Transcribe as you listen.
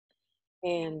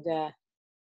And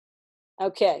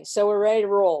okay, so we're ready to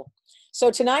roll. So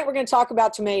tonight we're going to talk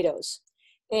about tomatoes.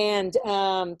 And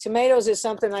tomatoes is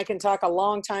something I can talk a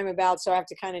long time about, so I have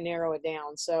to kind of narrow it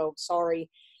down. So sorry.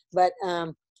 But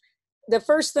the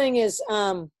first thing is,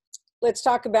 let's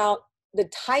talk about the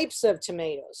types of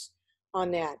tomatoes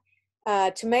on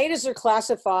that. Tomatoes are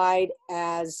classified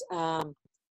as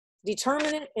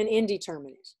determinate and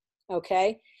indeterminate,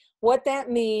 okay? What that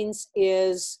means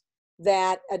is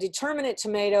that a determinate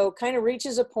tomato kind of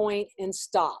reaches a point and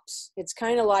stops. It's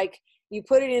kind of like you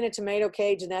put it in a tomato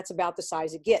cage and that's about the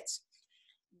size it gets.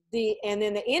 And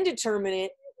then the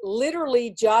indeterminate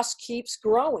literally just keeps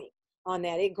growing on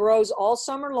that. It grows all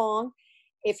summer long.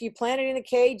 If you plant it in a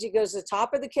cage, it goes to the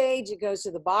top of the cage, it goes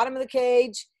to the bottom of the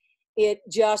cage. It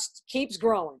just keeps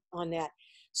growing on that.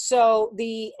 So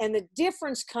the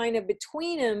difference kind of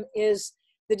between them is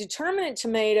the determinate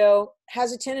tomato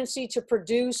has a tendency to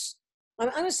produce, I'm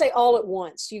going to say all at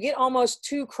once. You get almost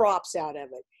two crops out of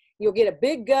it. You'll get a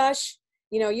big gush.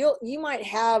 You know, you might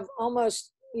have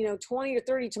almost, 20 or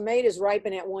 30 tomatoes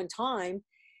ripen at one time.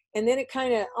 And then it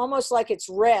kind of almost like it's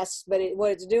rests, but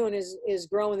what it's doing is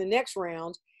growing the next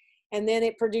round. And then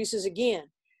it produces again.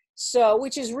 So,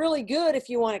 which is really good if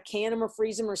you want to can them or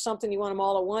freeze them or something. You want them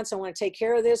all at once. I want to take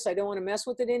care of this. I don't want to mess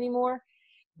with it anymore.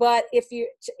 But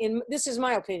this is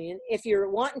my opinion, if you're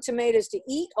wanting tomatoes to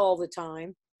eat all the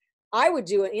time, I would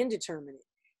do it indeterminate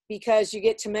because you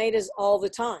get tomatoes all the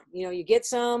time. You get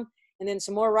some and then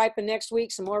some more ripen next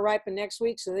week, some more ripen next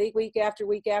week. So week after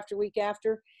week after week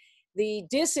after. The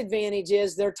disadvantage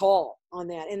is they're tall on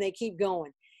that and they keep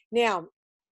going. Now,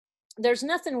 there's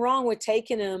nothing wrong with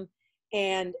taking them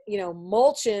and,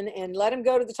 mulching and let them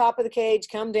go to the top of the cage,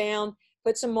 come down,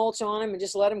 put some mulch on them and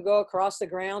just let them go across the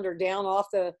ground or down off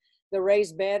the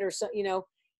raised bed or so.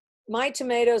 My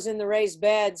tomatoes in the raised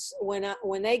beds,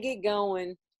 when they get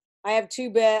going, I have two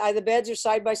beds. The beds are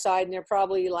side by side and they're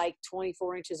probably like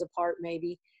 24 inches apart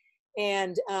maybe.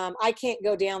 And I can't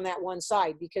go down that one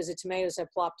side because the tomatoes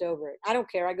have plopped over it. I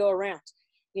don't care. I go around,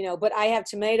 but I have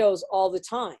tomatoes all the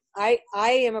time. I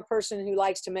am a person who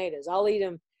likes tomatoes. I'll eat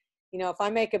them. If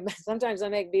I sometimes I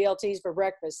make BLTs for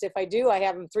breakfast. If I do, I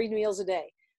have them 3 meals a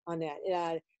day on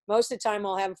that. Most of the time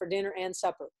I'll have them for dinner and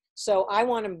supper. So I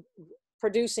want them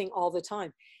producing all the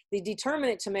time. The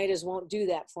determinate tomatoes won't do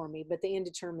that for me, but the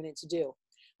indeterminates do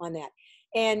on that.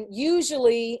 And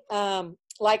usually,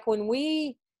 like when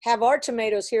we have our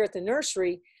tomatoes here at the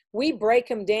nursery, we break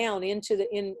them down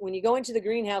when you go into the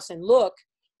greenhouse and look,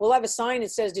 we'll have a sign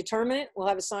that says determinate. We'll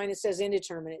have a sign that says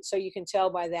indeterminate. So you can tell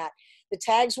by that. The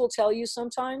tags will tell you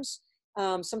sometimes.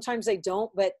 Sometimes they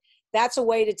don't, but that's a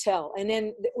way to tell. And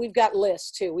then we've got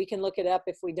lists too. We can look it up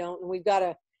if we don't. And we've got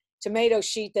a tomato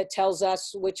sheet that tells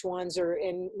us which ones are,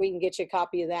 and we can get you a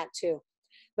copy of that too.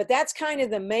 But that's kind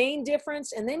of the main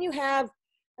difference. And then you have,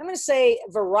 I'm going to say,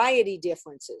 variety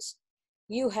differences.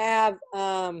 You have,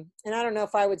 and I don't know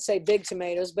if I would say big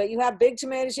tomatoes, but you have big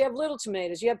tomatoes, you have little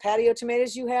tomatoes, you have patio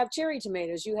tomatoes, you have cherry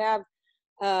tomatoes, you have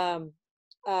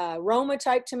Roma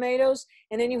type tomatoes,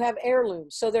 and then you have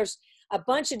heirlooms. So there's a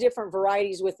bunch of different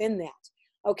varieties within that.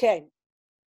 Okay,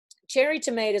 cherry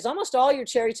tomatoes, almost all your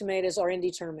cherry tomatoes are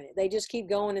indeterminate. They just keep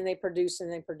going and they produce and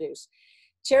they produce.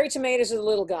 Cherry tomatoes are the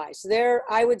little guys. They're,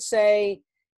 I would say,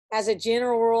 as a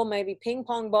general rule, maybe ping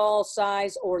pong ball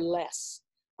size or less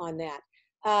on that.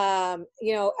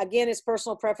 Again, it's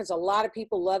personal preference. A lot of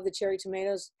people love the cherry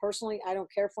tomatoes. Personally, I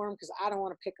don't care for them because I don't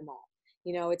want to pick them all.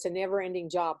 It's a never-ending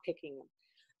job picking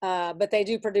them. But they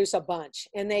do produce a bunch.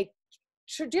 And they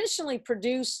traditionally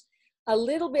produce a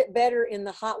little bit better in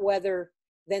the hot weather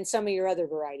than some of your other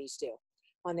varieties do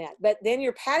on that. But then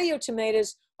your patio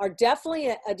tomatoes are definitely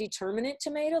a determinate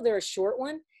tomato. They're a short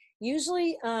one.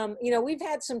 Usually, we've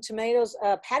had some tomatoes.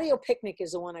 Patio picnic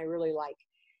is the one I really like.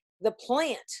 The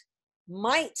plant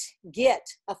might get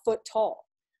a foot tall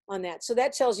on that. So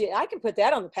that tells you I can put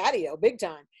that on the patio big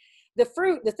time. The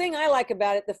fruit, the thing I like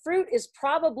about it, the fruit is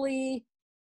probably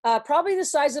the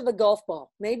size of a golf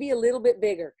ball, maybe a little bit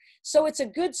bigger. So it's a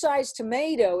good sized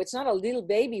tomato. It's not a little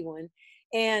baby one.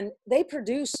 And they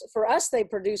produce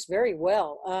very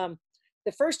well.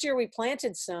 The first year we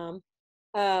planted some,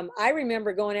 I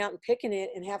remember going out and picking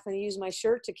it and having to use my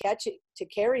shirt to catch it, to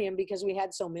carry them because we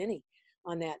had so many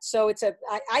on that. So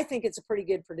I think it's a pretty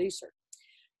good producer.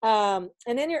 And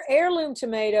then your heirloom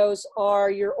tomatoes are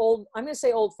your I'm going to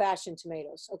say old fashioned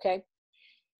tomatoes. Okay.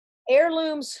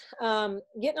 Heirlooms,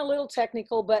 getting a little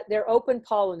technical, but they're open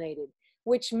pollinated,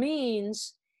 which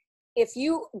means if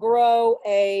you grow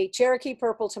a Cherokee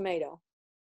purple tomato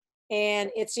and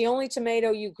it's the only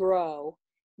tomato you grow,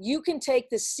 you can take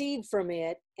the seed from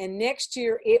it and next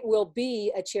year it will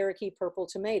be a Cherokee purple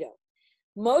tomato.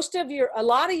 a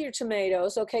lot of your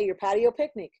tomatoes, okay, your patio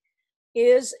picnic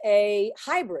is a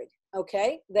hybrid,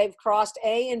 okay? They've crossed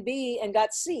A and B and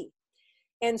got C.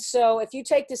 And so if you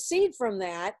take the seed from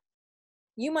that,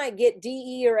 you might get D,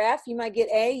 E, or F, you might get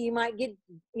A, you might get,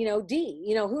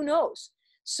 D, who knows?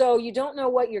 So you don't know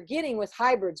what you're getting with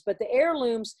hybrids, but the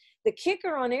heirlooms, the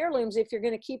kicker on heirlooms, if you're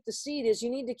going to keep the seed, is you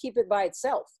need to keep it by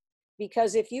itself.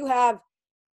 Because if you have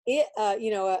it,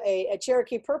 a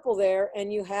Cherokee Purple there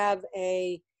and you have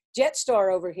a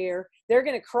Jetstar over here, they're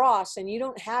going to cross and you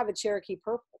don't have a Cherokee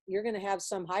Purple. You're going to have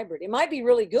some hybrid. It might be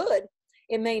really good.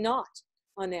 It may not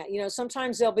on that.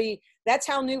 Sometimes that's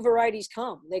how new varieties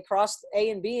come. They cross A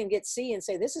and B and get C and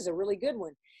say, this is a really good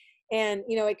one. And,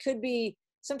 it could be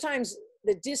sometimes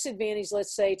the disadvantage,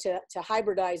 let's say, to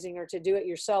hybridizing or to do it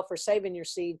yourself or saving your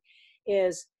seed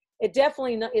is it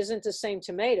definitely isn't the same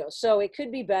tomato. So it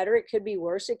could be better. It could be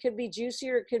worse. It could be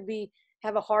juicier. It could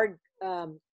have a hard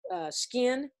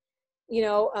skin.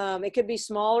 It could be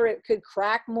smaller. It could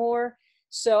crack more.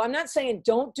 So I'm not saying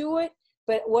don't do it,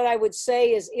 but what I would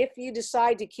say is if you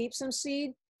decide to keep some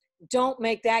seed, don't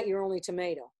make that your only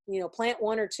tomato. Plant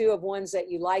one or two of ones that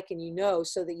you like and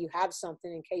so that you have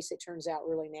something in case it turns out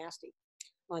really nasty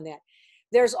on that.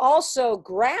 There's also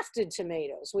grafted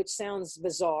tomatoes, which sounds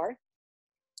bizarre.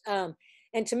 And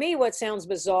to me, what sounds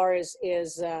bizarre is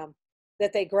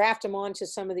that they graft them onto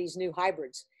some of these new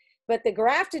hybrids. But the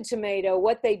grafted tomato,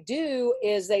 what they do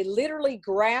is they literally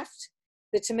graft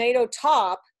the tomato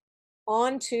top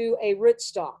onto a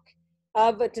rootstock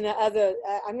of another.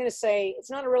 I'm going to say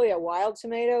it's not really a wild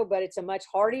tomato, but it's a much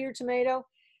hardier tomato.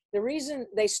 The reason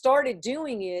they started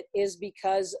doing it is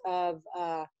because of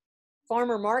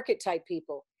farmer market type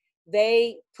people.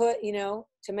 They put,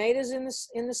 tomatoes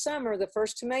in the summer. The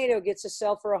first tomato gets to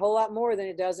sell for a whole lot more than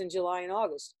it does in July and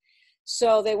August.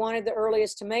 So they wanted the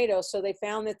earliest tomatoes. So they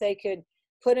found that they could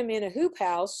put them in a hoop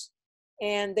house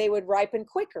and they would ripen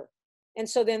quicker. And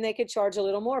so then they could charge a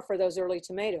little more for those early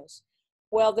tomatoes.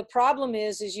 Well, the problem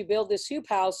is you build this hoop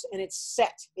house and it's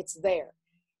set, it's there.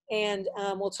 And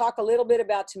we'll talk a little bit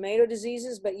about tomato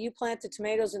diseases, but you plant the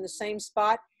tomatoes in the same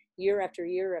spot year after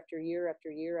year after year after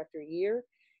year after year,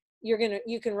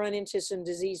 you can run into some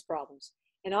disease problems.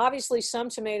 And obviously some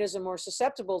tomatoes are more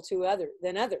susceptible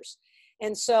than others.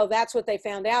 And so that's what they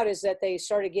found out, is that they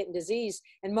started getting disease.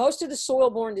 And most of the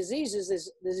soil-borne diseases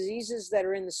is the diseases that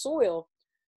are in the soil,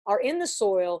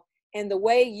 and the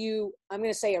way I'm going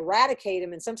to say eradicate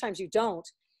them, and sometimes you don't,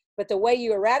 but the way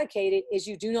you eradicate it is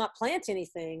you do not plant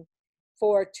anything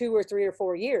for 2 or 3 or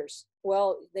 4 years.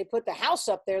 Well, they put the house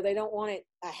up there. They don't want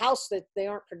a house that they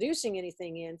aren't producing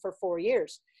anything in for 4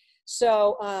 years.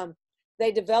 So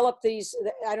they developed these,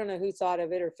 I don't know who thought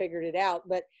of it or figured it out,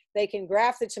 but they can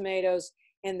graft the tomatoes,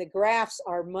 and the grafts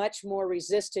are much more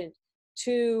resistant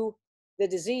to the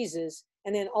diseases.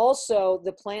 And then also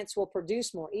the plants will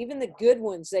produce more. Even the good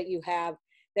ones that you have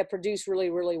that produce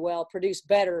really, really well produce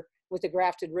better with the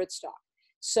grafted rootstock.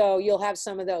 So you'll have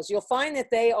some of those. You'll find that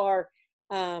they are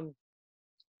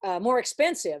more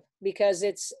expensive because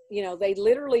it's, they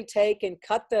literally take and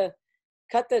cut the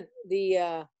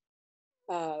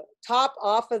top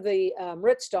off of the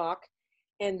rootstock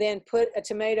and then put a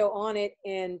tomato on it,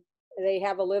 and they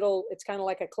have it's kind of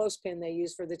like a clothespin they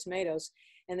use for the tomatoes,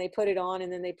 and they put it on,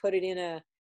 and then they put it in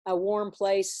a warm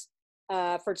place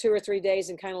for 2 or 3 days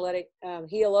and kind of let it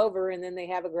heal over, and then they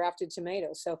have a grafted tomato.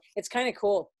 So it's kind of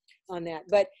cool on that.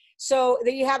 But so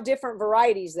that you have different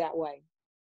varieties that way.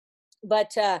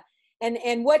 But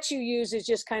and what you use is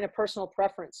just kind of personal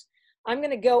preference. I'm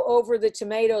going to go over the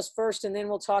tomatoes first, and then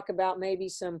we'll talk about maybe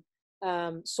some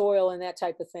soil and that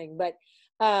type of thing. But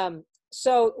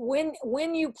so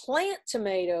when you plant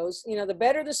tomatoes, the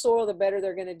better the soil, the better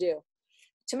they're going to do.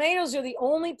 Tomatoes are the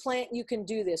only plant you can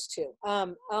do this to,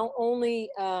 only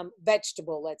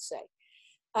vegetable, let's say.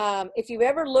 If you've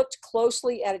ever looked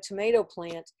closely at a tomato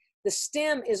plant, the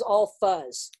stem is all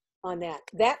fuzz on that.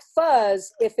 That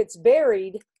fuzz, if it's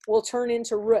buried, will turn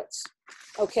into roots.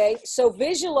 Okay, so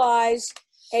visualize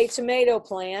a tomato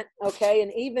plant, okay,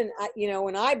 and even,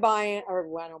 when I buy it, or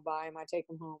well, I don't buy them, I take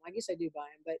them home. I guess I do buy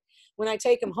them, but when I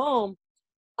take them home,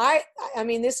 I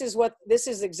mean, this is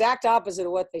the exact opposite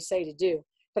of what they say to do.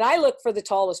 But I look for the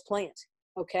tallest plant,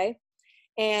 okay?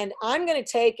 And I'm going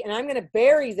to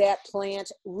bury that plant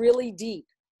really deep.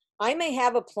 I may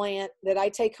have a plant that I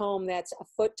take home that's a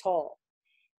foot tall.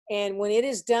 And when it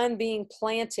is done being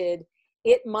planted,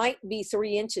 it might be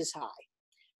 3 inches high.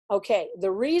 Okay,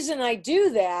 the reason I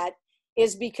do that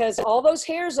is because all those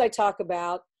hairs I talk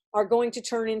about are going to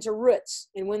turn into roots.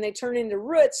 And when they turn into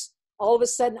roots, all of a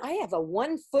sudden I have a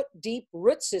 1 foot deep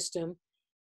root system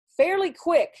fairly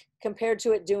quick compared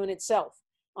to it doing itself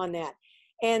on that.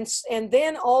 And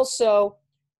then also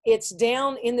it's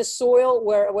down in the soil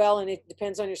where, well, and it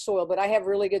depends on your soil, but I have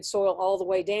really good soil all the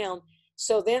way down.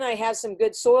 So then I have some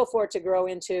good soil for it to grow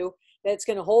into that's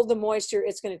going to hold the moisture.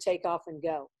 It's going to take off and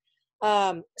go.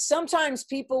 Sometimes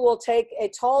people will take a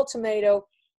tall tomato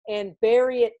and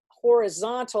bury it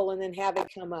horizontal and then have it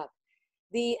come up.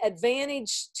 The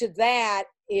advantage to that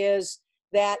is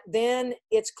that then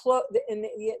it's close, and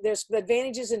there's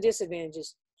advantages and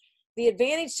disadvantages. The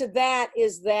advantage to that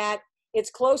is that it's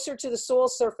closer to the soil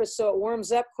surface, so it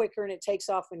warms up quicker and it takes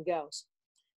off and goes.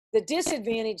 The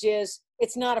disadvantage is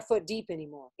it's not a foot deep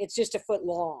anymore. It's just a foot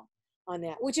long on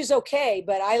that, which is okay,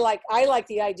 but I like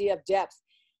the idea of depth.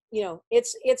 You know,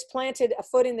 it's planted a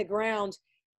foot in the ground.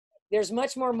 There's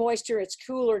much more moisture. It's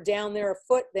cooler down there a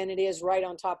foot than it is right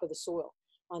on top of the soil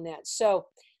on that. So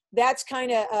that's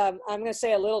kind of, I'm going to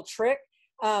say, a little trick.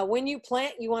 When you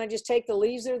plant, you want to just take the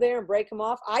leaves that are there and break them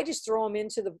off. I just throw them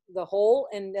into the hole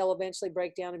and they'll eventually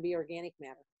break down and be organic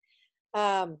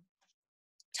matter.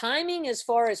 Timing as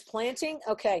far as planting.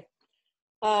 Okay.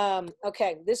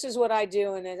 Okay. This is what I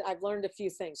do. And I've learned a few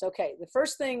things. Okay. The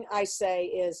first thing I say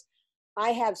is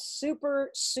I have super,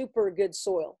 super good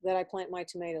soil that I plant my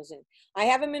tomatoes in. I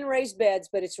have them in raised beds,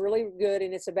 but it's really good.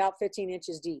 And it's about 15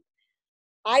 inches deep.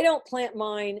 I don't plant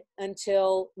mine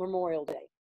until Memorial Day.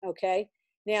 Okay.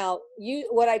 Now,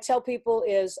 what I tell people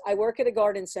is I work at a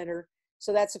garden center,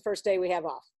 so that's the first day we have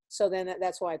off. So then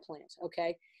that's why I plant,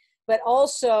 okay? But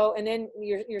also, and then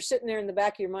you're sitting there in the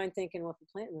back of your mind thinking, well, if you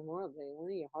plant Memorial Day, when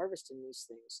are you harvesting these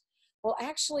things? Well,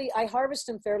 actually, I harvest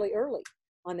them fairly early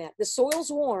on that. The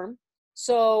soil's warm,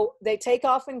 so they take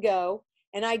off and go,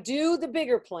 and I do the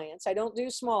bigger plants. I don't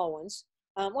do small ones.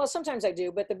 Well, sometimes I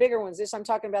do, but the bigger ones, I'm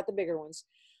talking about the bigger ones.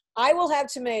 I will have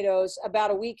tomatoes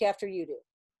about a week after you do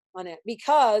on it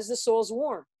because the soil's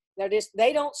warm.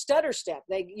 They don't stutter step.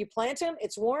 You plant them,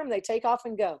 it's warm, they take off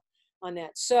and go on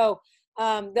that. So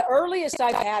the earliest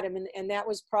I've had them, and that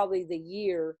was probably the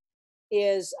year,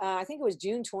 is I think it was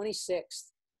June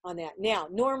 26th on that. Now,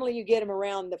 normally you get them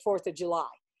around the 4th of July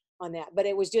on that, but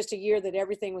it was just a year that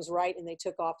everything was right and they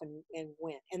took off and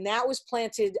went. And that was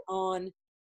planted on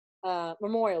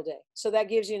Memorial Day. So that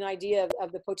gives you an idea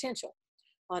of the potential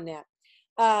on that.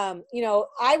 You know,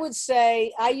 I would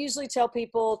say I usually tell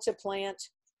people to plant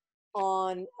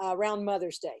on around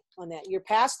Mother's Day on that. You're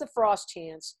past the frost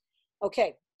chance.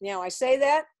 Okay, now I say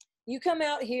that. You come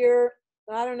out here,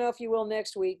 I don't know if you will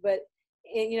next week, but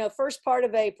you know, first part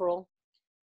of April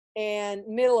and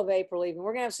middle of April even,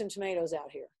 we're gonna have some tomatoes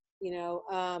out here. You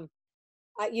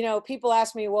know, people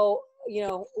ask me, well, you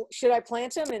know, should I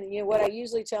plant them? And you know, what I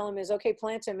usually tell them is, okay,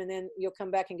 plant them, and then you'll come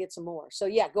back and get some more. So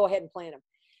yeah, go ahead and plant them.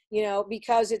 You know,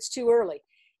 because it's too early.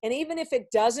 And even if it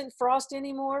doesn't frost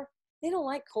anymore, they don't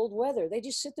like cold weather. They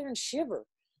just sit there and shiver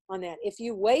on that. If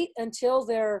you wait until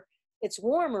it's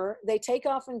warmer, they take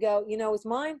off and go. You know, with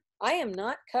mine, I am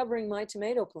not covering my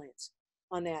tomato plants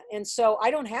on that. And so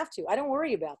I don't have to. I don't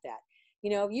worry about that.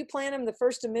 You know, if you plant them the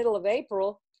first to middle of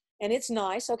April and it's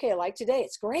nice, okay, like today,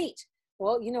 it's great.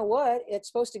 Well, you know what? It's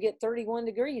supposed to get 31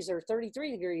 degrees or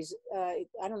 33 degrees. I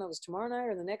don't know if it's tomorrow night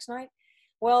or the next night.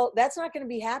 Well, that's not going to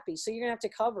be happy. So you're going to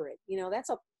have to cover it. You know, that's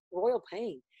a royal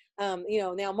pain. You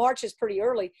know, now March is pretty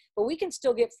early, but we can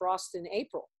still get frost in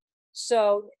April.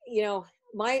 So, you know,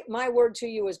 my word to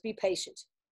you is be patient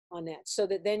on that so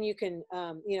that then you can,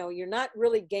 you know, you're not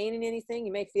really gaining anything.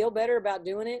 You may feel better about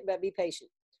doing it, but be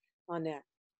patient on that.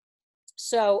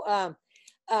 So,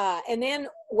 and then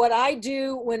what I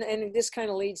do and this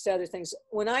kind of leads to other things,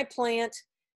 when I plant,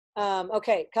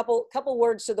 okay, couple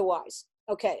words to the wise.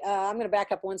 Okay, I'm going to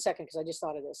back up 1 second because I just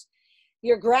thought of this.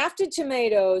 Your grafted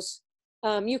tomatoes,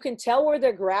 you can tell where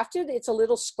they're grafted. It's a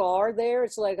little scar there.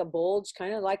 It's like a bulge,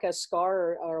 kind of like a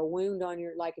scar or a wound on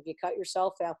your, like if you cut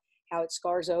yourself, how it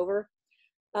scars over.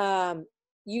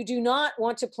 You do not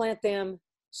want to plant them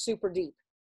super deep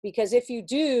because if you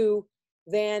do,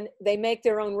 then they make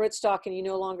their own rootstock and you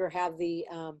no longer have the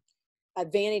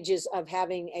advantages of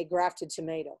having a grafted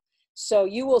tomato. So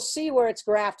you will see where it's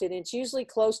grafted, and it's usually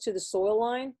close to the soil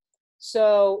line.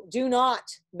 So do not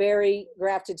bury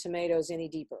grafted tomatoes any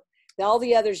deeper. All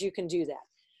the others, you can do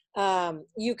that.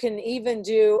 You can even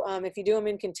do, if you do them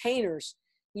in containers,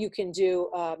 you can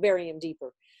do bury them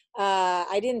deeper.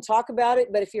 I didn't talk about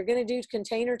it, but if you're going to do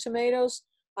container tomatoes,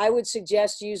 I would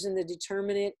suggest using the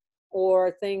determinate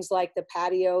or things like the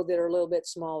patio that are a little bit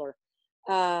smaller.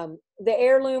 The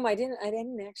heirloom, I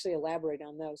didn't actually elaborate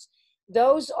on those.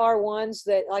 Those are ones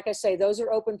that, like I say, those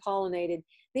are open pollinated.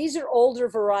 These are older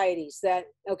varieties that,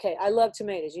 okay, I love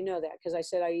tomatoes. You know that because I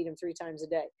said I eat them 3 times a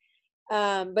day.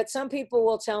 But some people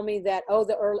will tell me that, oh,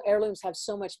 the heirlooms have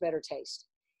so much better taste.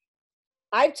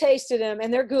 I've tasted them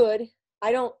and they're good.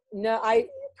 I don't know.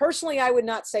 Personally, I would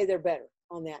not say they're better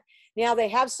on that. Now they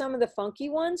have some of the funky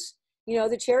ones. You know,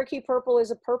 the Cherokee Purple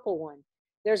is a purple one.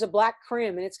 There's a Black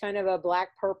Krim, and it's kind of a black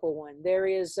purple one. There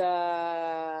is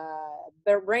the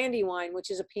Brandywine,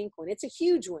 which is a pink one. It's a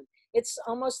huge one. It's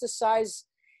almost the size,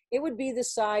 it would be the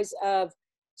size of,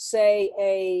 say,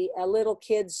 a little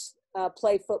kid's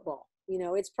play football. You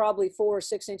know, it's probably 4 or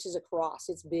 6 inches across.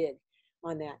 It's big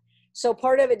on that. So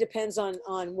part of it depends on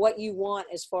what you want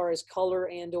as far as color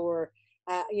and or,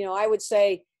 you know, I would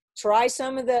say try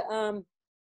some of the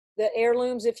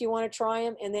heirlooms if you want to try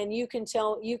them, and then you can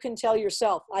tell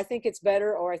yourself, I think it's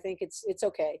better, or I think it's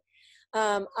okay.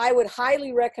 I would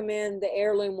highly recommend the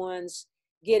heirloom ones,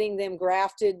 getting them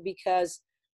grafted, because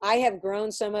I have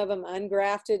grown some of them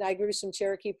ungrafted. I grew some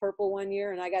Cherokee Purple one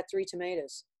year and I got 3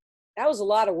 tomatoes. That was a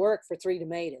lot of work for 3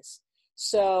 tomatoes.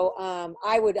 So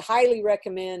I would highly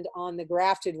recommend on the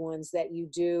grafted ones that you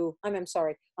do, I'm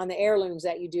sorry, on the heirlooms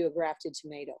that you do a grafted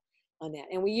tomato on that.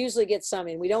 And we usually get some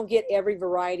in. We don't get every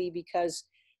variety because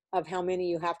of how many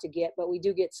you have to get, but we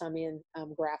do get some in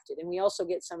grafted. And we also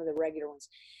get some of the regular ones.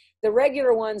 The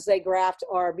regular ones they graft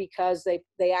are because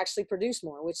they actually produce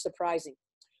more, which is surprising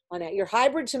on that. Your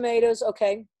hybrid tomatoes,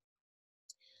 okay.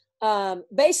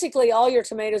 Basically all your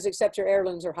tomatoes except your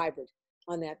heirlooms are hybrid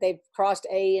on that. They've crossed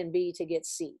A and B to get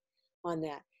C on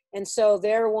that. And so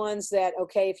they're ones that,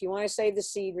 okay, if you want to save the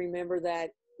seed, remember that,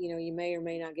 you know, you may or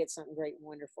may not get something great and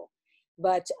wonderful.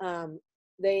 But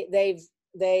they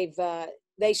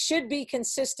should be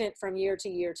consistent from year to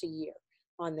year to year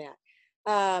on that.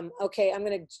 Okay, I'm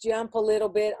going to jump a little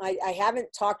bit. I haven't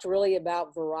talked really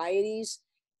about varieties.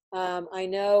 I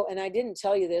know, and I didn't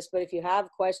tell you this, but if you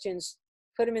have questions,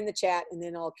 put them in the chat and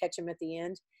then I'll catch them at the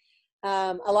end.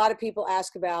 A lot of people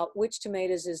ask about which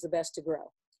tomatoes is the best to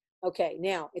grow. Okay,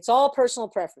 now it's all personal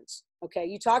preference. Okay,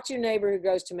 you talk to your neighbor who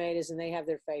grows tomatoes and they have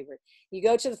their favorite. You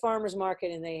go to the farmer's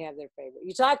market and they have their favorite.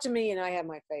 You talk to me and I have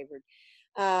my favorite.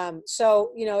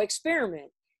 So, you know,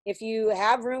 experiment. If you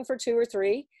have room for 2 or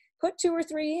 3, put 2 or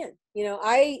 3 in. You know,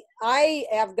 I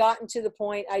have gotten to the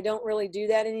point I don't really do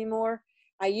that anymore.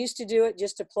 I used to do it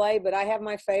just to play, but I have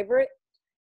my favorite,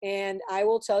 and I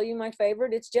will tell you my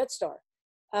favorite. It's Jetstar.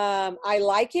 I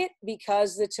like it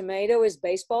because the tomato is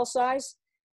baseball size.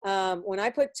 When I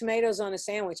put tomatoes on a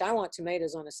sandwich, I want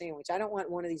tomatoes on a sandwich. I don't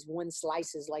want one of these 1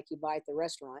 slices like you buy at the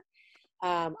restaurant.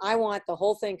 I want the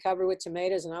whole thing covered with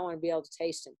tomatoes, and I want to be able to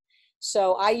taste them.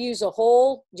 So I use a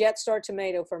whole Jetstar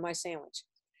tomato for my sandwich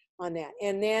on that.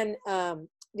 And then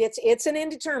it's an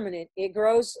indeterminate. It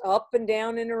grows up and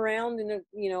down and around and,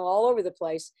 you know, all over the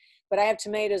place. But I have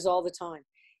tomatoes all the time.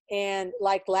 And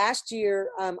like last year,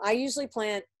 I usually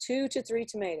plant 2 to 3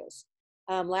 tomatoes.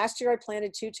 Last year I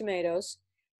planted 2 tomatoes.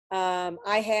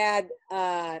 I had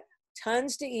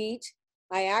tons to eat.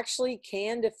 I actually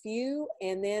canned a few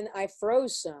and then I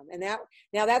froze some. And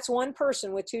now that's one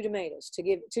person with 2 tomatoes to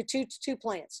give to two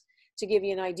plants to give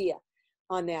you an idea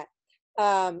on that.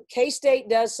 K-State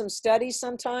does some studies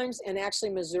sometimes, and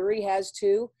actually Missouri has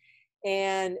too.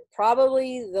 And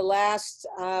probably the last,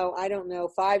 I don't know,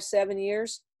 5-7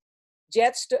 years,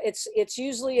 it's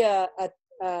usually I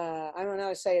don't know how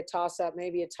to say a toss-up,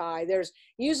 maybe a tie. There's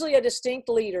usually a distinct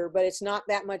leader, but it's not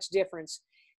that much difference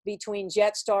between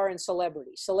Jetstar and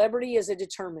Celebrity. Celebrity is a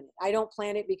determinant. I don't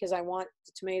plant it because I want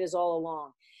the tomatoes all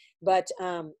along. But,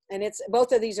 and it's,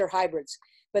 both of these are hybrids.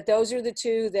 But those are the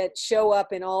 2 that show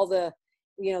up in all the,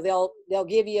 you know, they'll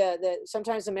give you,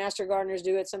 sometimes the master gardeners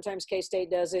do it, sometimes K-State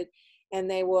does it, and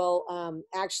they will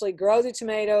actually grow the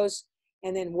tomatoes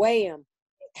and then weigh them,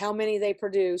 how many they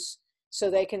produce, so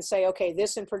they can say, okay,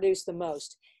 this one produced the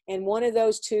most. And one of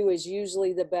those 2 is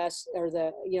usually the best, or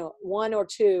the, you know, 1 or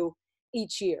 2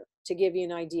 each year, to give you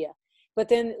an idea. But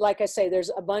then, like I say,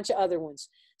 there's a bunch of other ones.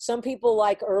 Some people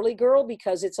like Early Girl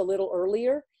because it's a little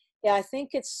earlier. Yeah, I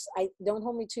think it's, don't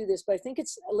hold me to this, but I think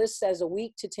it's listed as a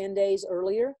week to 10 days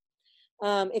earlier.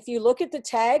 If you look at the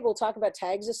tag, we'll talk about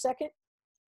tags a second.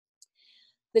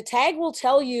 The tag will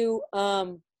tell you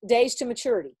days to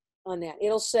maturity on that.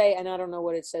 It'll say, and I don't know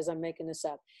what it says, I'm making this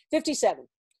up, 57.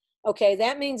 Okay,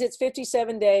 that means it's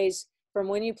 57 days from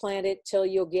when you plant it till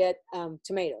you'll get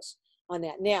tomatoes on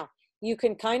that. Now, you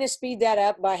can kind of speed that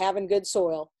up by having good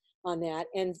soil on that.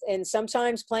 And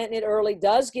sometimes planting it early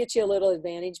does get you a little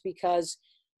advantage because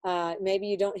maybe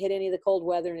you don't hit any of the cold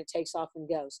weather and it takes off and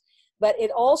goes. But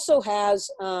it also has,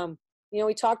 you know,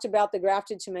 we talked about the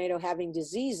grafted tomato having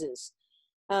diseases.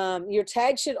 Your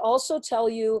tag should also tell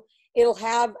you, it'll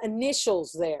have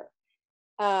initials there.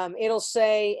 It'll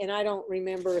say, and I don't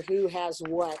remember who has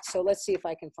what, so let's see if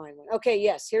I can find one. Okay,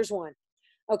 yes, here's one.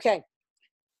 Okay,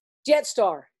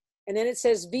 Jetstar, and then it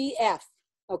says VF.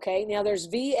 Okay, now there's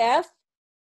VF,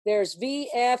 there's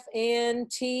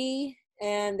VFNT,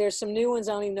 and there's some new ones,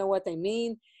 I don't even know what they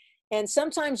mean. And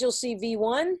sometimes you'll see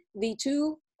V1,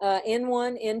 V2,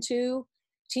 N1, N2,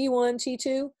 T1,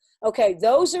 T2. Okay,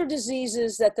 those are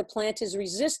diseases that the plant is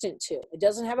resistant to. It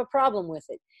doesn't have a problem with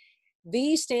it.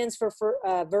 V stands for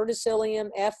verticillium,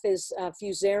 F is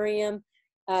fusarium,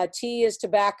 T is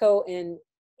tobacco, and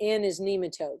N is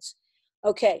nematodes.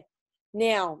 Okay,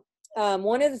 now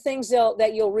one of the things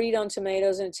that you'll read on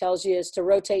tomatoes, and it tells you, is to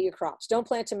rotate your crops. Don't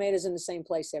plant tomatoes in the same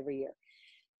place every year.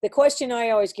 The question I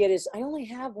always get is, I only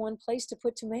have one place to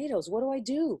put tomatoes. What do I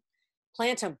do?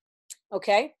 Plant them,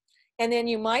 okay? And then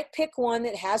you might pick one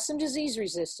that has some disease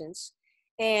resistance,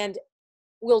 and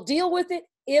we'll deal with it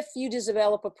if you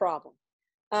develop a problem.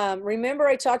 Remember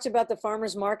I talked about the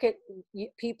farmer's market,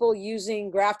 people using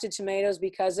grafted tomatoes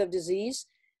because of disease?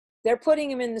 They're putting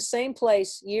them in the same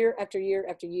place year after year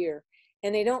after year.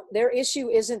 And their issue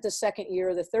isn't the second year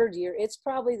or the third year. It's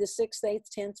probably the 6th, 8th,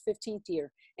 10th, 15th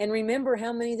year. And remember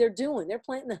how many they're doing. They're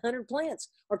planting 100 plants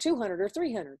or 200 or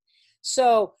 300.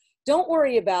 So don't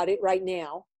worry about it right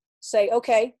now. Say,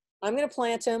 okay, I'm going to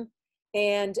plant them,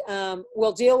 and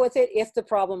we'll deal with it if the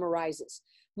problem arises.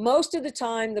 Most of the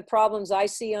time, the problems I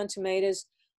see on tomatoes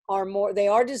they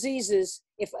are diseases.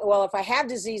 If I have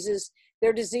diseases,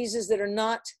 they're diseases that are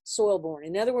not soil-borne.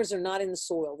 In other words, they're not in the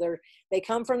soil. They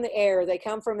come from the air, they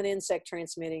come from an insect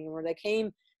transmitting, or they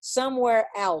came somewhere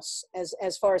else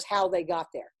as far as how they got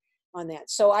there on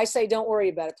that. So I say, don't worry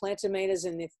about it. Plant tomatoes,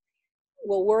 and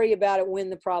we'll worry about it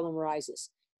when the problem arises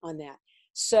on that.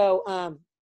 So,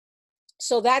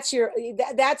 so that's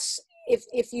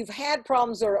if you've had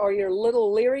problems or you're a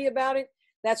little leery about it,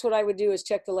 that's what I would do, is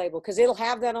check the label, because it'll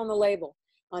have that on the label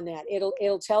on that.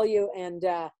 It'll tell you, and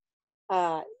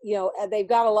you know, they've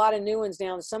got a lot of new ones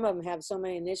now. Some of them have so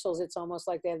many initials, it's almost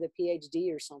like they have the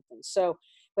PhD or something. So,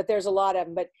 but there's a lot of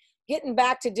them. But getting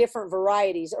back to different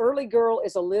varieties, Early Girl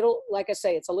is a little, like I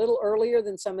say, it's a little earlier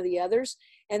than some of the others.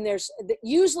 And there's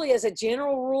usually, as a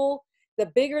general rule, the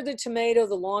bigger the tomato,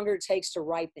 the longer it takes to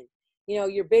ripen. You know,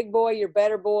 your Big Boy, your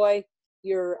Better Boy,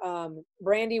 your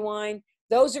Brandywine,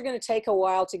 those are going to take a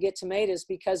while to get tomatoes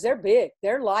because they're big.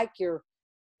 They're like your,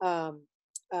 you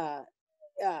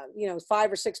know,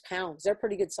 5 or 6 pounds. They're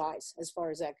pretty good size as far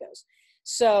as that goes.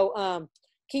 So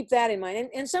keep that in mind.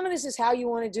 And some of this is how you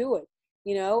want to do it.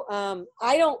 You know,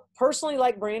 I don't personally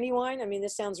like Brandywine. I mean,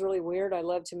 this sounds really weird. I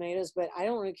love tomatoes, but I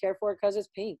don't really care for it because it's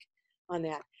pink on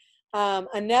that.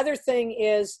 Another thing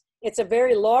is, it's a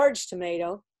very large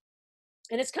tomato,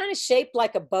 and it's kind of shaped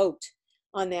like a boat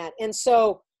on that. And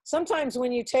so sometimes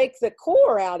when you take the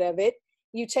core out of it,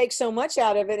 you take so much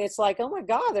out of it, it's like, oh my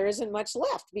God, there isn't much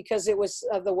left because it was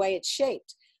of the way it's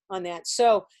shaped on that.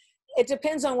 So it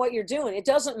depends on what you're doing. It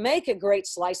doesn't make a great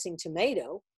slicing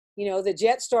tomato. You know, the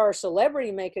Jetstar or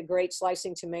Celebrity make a great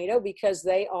slicing tomato because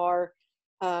they are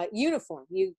uniform.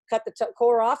 You cut the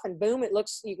core off and boom, it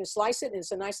looks, you can slice it and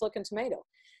it's a nice looking tomato.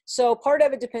 So part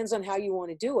of it depends on how you want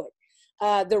to do it.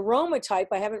 The Roma type,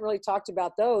 I haven't really talked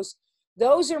about those.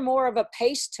 Those are more of a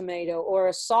paste tomato or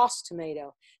a sauce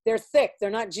tomato. They're thick, they're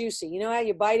not juicy. You know how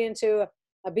you bite into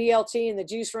a BLT and the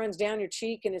juice runs down your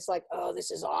cheek and it's like, oh,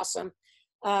 this is awesome.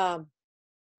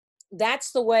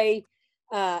 That's the way,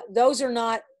 those are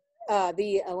not let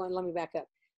me back up.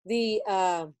 The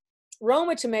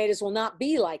Roma tomatoes will not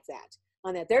be like that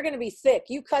on that. They're going to be thick.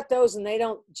 You cut those and they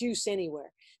don't juice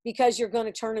anywhere because you're going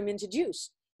to turn them into juice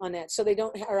on that. So they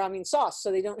don't, or I mean sauce,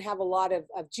 so they don't have a lot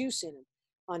of juice in them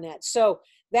on that. So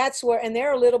that's where, and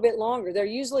they're a little bit longer. They're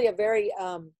usually a very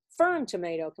firm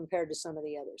tomato compared to some of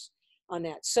the others on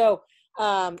that. So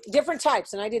different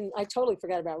types. And I totally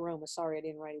forgot about Roma. Sorry, I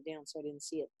didn't write it down, so I didn't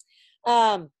see it.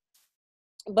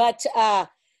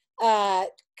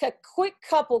 A quick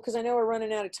couple, because I know we're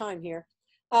running out of time here.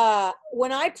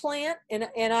 When I plant,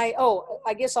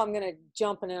 I guess I'm going to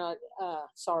jump in.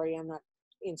 Sorry, I'm not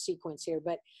in sequence here,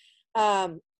 but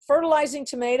fertilizing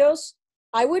tomatoes,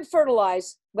 I would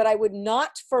fertilize, but I would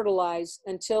not fertilize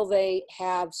until they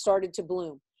have started to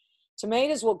bloom.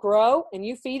 Tomatoes will grow and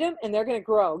you feed them and they're going to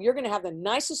grow. You're going to have the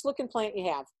nicest looking plant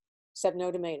you have, except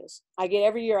no tomatoes.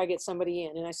 Every year I get somebody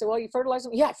in and I say, well, you fertilize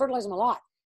them? Yeah, I fertilize them a lot.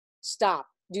 Stop.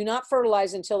 Do not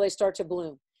fertilize until they start to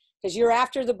bloom, because you're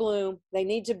after the bloom. They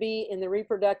need to be in the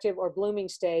reproductive or blooming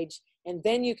stage, and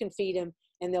then you can feed them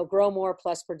and they'll grow more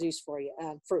plus produce for you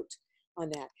fruit on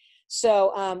that.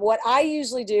 So what I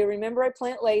usually do, remember I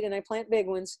plant late and I plant big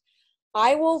ones.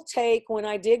 I will take, when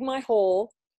I dig my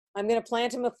hole, I'm going to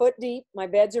plant them a foot deep. My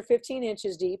beds are 15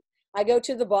 inches deep. I go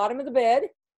to the bottom of the bed,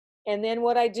 and then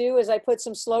what I do is I put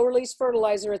some slow release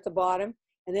fertilizer at the bottom,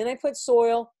 and then I put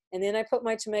soil, and then I put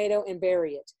my tomato and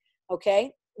bury it.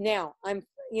 Okay? Now I'm,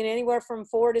 anywhere from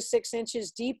 4 to 6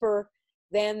 inches deeper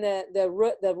than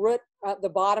the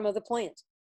bottom of the plant.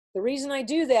 The reason I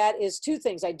do that is two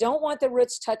things. I don't want the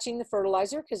roots touching the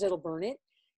fertilizer because it'll burn it,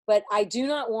 but I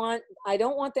don't want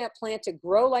that plant to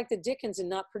grow like the Dickens and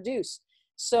not produce.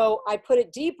 So I put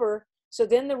it deeper, so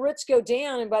then the roots go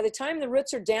down, and by the time the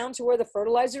roots are down to where the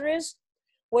fertilizer is,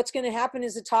 what's going to happen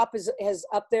is the top is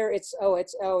up there.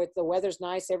 The weather's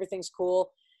nice, everything's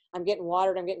cool. I'm getting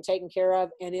watered, I'm getting taken care of,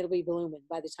 and it'll be blooming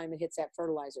by the time it hits that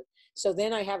fertilizer. So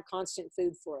then I have constant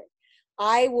food for it.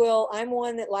 I'm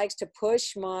one that likes to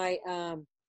push my,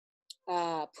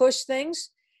 push things.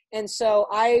 And so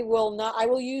I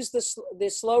will use the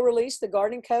slow release, the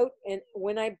garden coat. And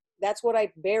that's what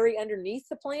I bury underneath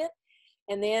the plant.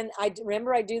 And then I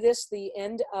do this the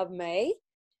end of May,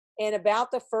 and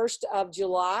about the 1st of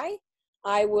July,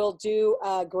 I will do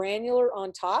granular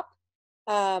on top.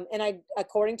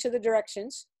 According to the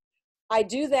directions, I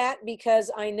do that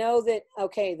because I know that,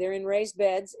 okay, they're in raised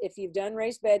beds. If you've done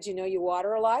raised beds, you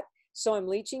water a lot. So I'm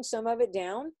leaching some of it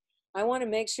down. I want to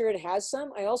make sure it has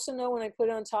some. I also know when I put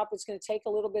it on top, it's going to take a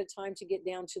little bit of time to get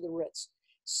down to the roots.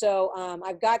 So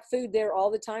I've got food there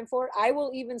all the time for it. I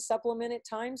will even supplement at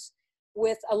times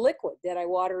with a liquid that I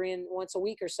water in once a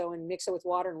week or so and mix it with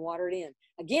water and water it in.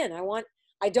 Again,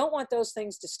 I don't want those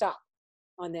things to stop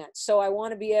on that. So I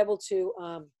want to be able to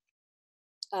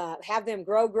have them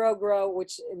grow,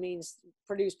 which means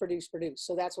produce.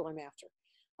 So that's what I'm after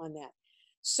on that.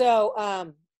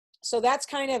 So, so that's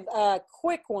kind of a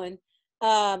quick one.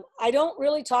 I don't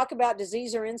really talk about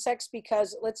disease or insects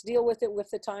because let's deal with it when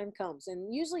the time comes.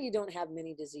 And usually you don't have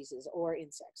many diseases or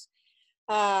insects.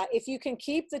 If you can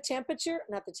keep the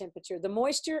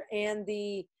moisture and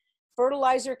the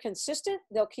fertilizer consistent,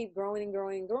 they'll keep growing and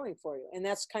growing and growing for you. And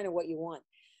that's kind of what you want.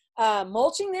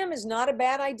 Mulching them is not a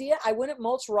bad idea. I wouldn't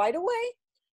mulch right away.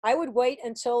 I would wait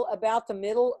until about the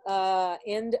middle,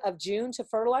 end of June to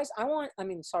fertilize.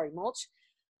 Mulch.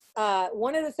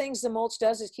 One of the things the mulch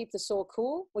does is keep the soil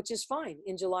cool, which is fine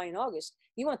in July and August.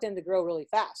 You want them to grow really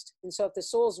fast. And so if the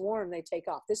soil's warm, they take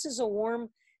off. This is a warm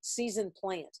season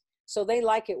plant, so they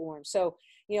like it warm. So,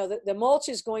 the mulch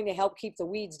is going to help keep the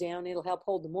weeds down. It'll help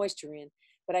hold the moisture in,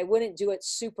 but I wouldn't do it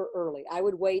super early. I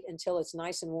would wait until it's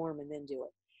nice and warm and then do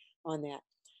it on that.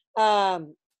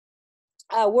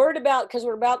 A word about, because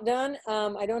we're about done,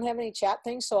 I don't have any chat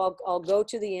things, so I'll go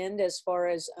to the end as far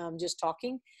as just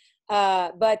talking.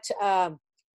 But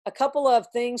a couple of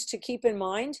things to keep in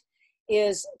mind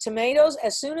is tomatoes,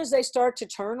 as soon as they start to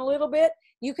turn a little bit,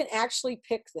 you can actually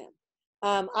pick them.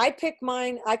 I pick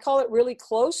mine, I call it really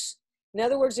close. In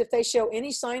other words, if they show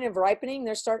any sign of ripening,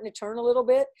 they're starting to turn a little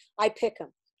bit, I pick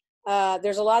them.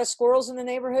 There's a lot of squirrels in the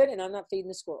neighborhood, and I'm not feeding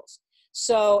the squirrels.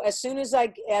 So as soon as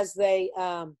they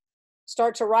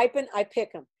start to ripen, I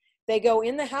pick them. They go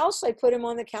in the house, I put them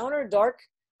on the counter, dark,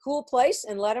 cool place,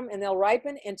 and let them, and they'll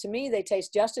ripen. And to me, they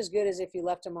taste just as good as if you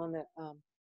left them on the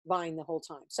vine the whole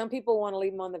time. Some people want to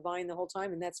leave them on the vine the whole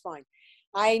time, and that's fine.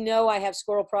 I know I have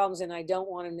squirrel problems, and I don't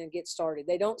want them to get started.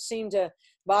 They don't seem to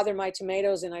bother my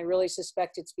tomatoes, and I really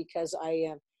suspect it's because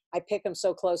I pick them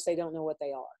so close they don't know what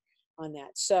they are on that.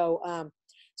 So,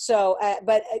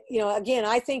 but again,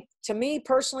 I think, to me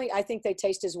personally, I think they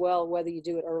taste as well whether you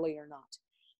do it early or not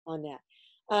on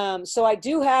that. So I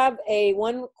do have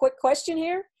one quick question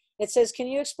here. It says, can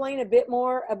you explain a bit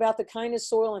more about the kind of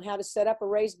soil and how to set up a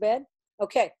raised bed?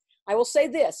 Okay, I will say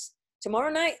this.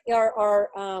 Tomorrow night,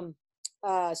 our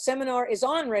seminar is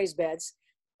on raised beds,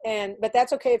 but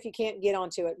that's okay if you can't get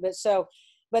onto it.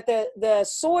 But the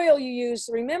soil you use,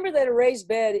 remember that a raised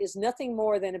bed is nothing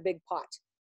more than a big pot.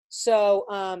 So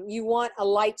you want a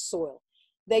light soil.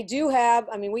 They do have,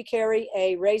 we carry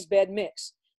a raised bed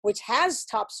mix, which has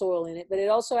topsoil in it, but it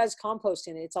also has compost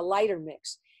in it. It's a lighter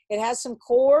mix. It has some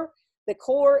core. The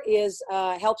core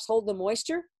helps hold the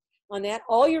moisture on that.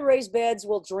 All your raised beds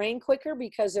will drain quicker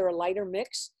because they're a lighter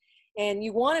mix. And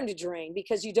you want them to drain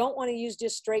because you don't want to use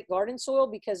just straight garden soil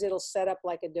because it'll set up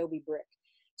like adobe brick.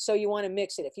 So you want to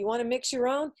mix it. If you want to mix your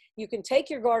own, you can take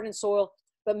your garden soil,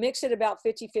 but mix it about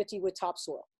 50-50 with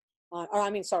topsoil.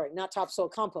 Not topsoil,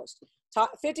 compost.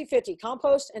 50-50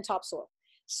 compost and topsoil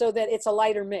so that it's a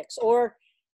lighter mix. Or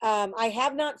I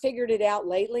have not figured it out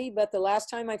lately, but the last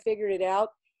time I figured it out,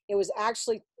 it was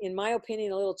actually, in my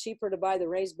opinion, a little cheaper to buy the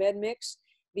raised bed mix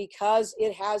because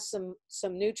it has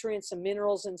some nutrients, some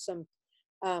minerals, and some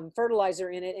fertilizer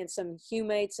in it, and some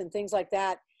humates and things like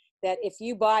that, that if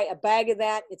you buy a bag of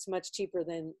that, it's much cheaper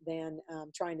than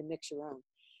trying to mix your own.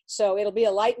 So it'll be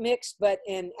a light mix,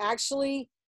 and actually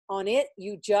on it,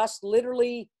 you just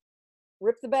literally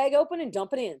rip the bag open and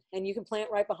dump it in, and you can plant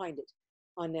right behind it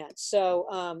on that. So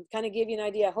kind of give you an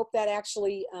idea. I hope that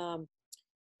actually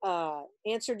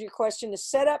answered your question. The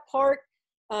setup part,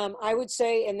 I would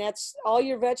say, and that's all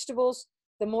your vegetables,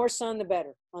 the more sun, the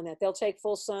better on that. They'll take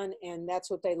full sun, and that's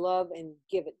what they love, and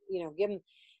give it, give them,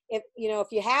 if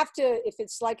you have to, if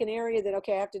it's like an area that,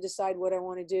 okay, I have to decide what I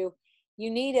want to do, you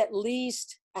need at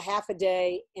least a half a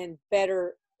day and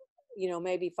better,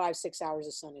 maybe 5-6 hours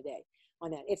of sun a day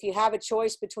on that. If you have a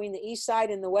choice between the east side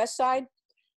and the west side,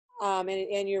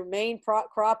 and your main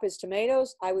crop is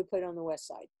tomatoes, I would put it on the west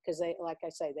side because they, like I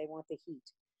say, they want the heat.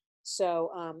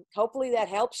 So hopefully that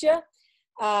helps you.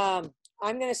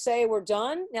 I'm going to say we're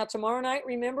done. Now tomorrow night,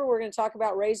 remember, we're going to talk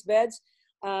about raised beds.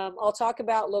 I'll talk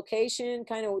about location,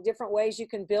 kind of different ways you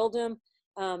can build them,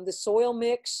 the soil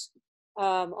mix,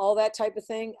 all that type of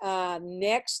thing.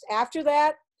 Next, after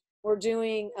that, we're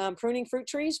doing pruning fruit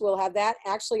trees. We'll have that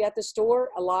actually at the store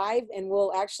alive, and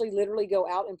we'll actually literally go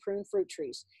out and prune fruit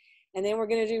trees. And then we're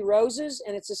going to do roses,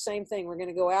 and it's the same thing. We're going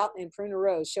to go out and prune a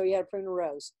rose, show you how to prune a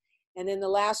rose. And then the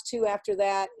last two after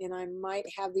that, and I might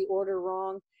have the order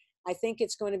wrong, I think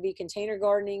it's going to be container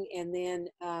gardening and then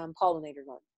pollinator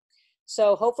gardening.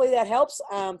 So hopefully that helps.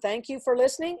 Thank you for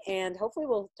listening, and hopefully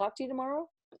we'll talk to you tomorrow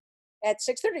at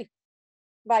 6:30.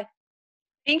 Bye.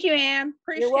 Thank you, Ann.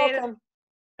 Appreciate You're welcome.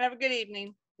 it. Have a good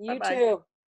evening. You Bye-bye. too.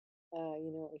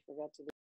 You know what we forgot to do?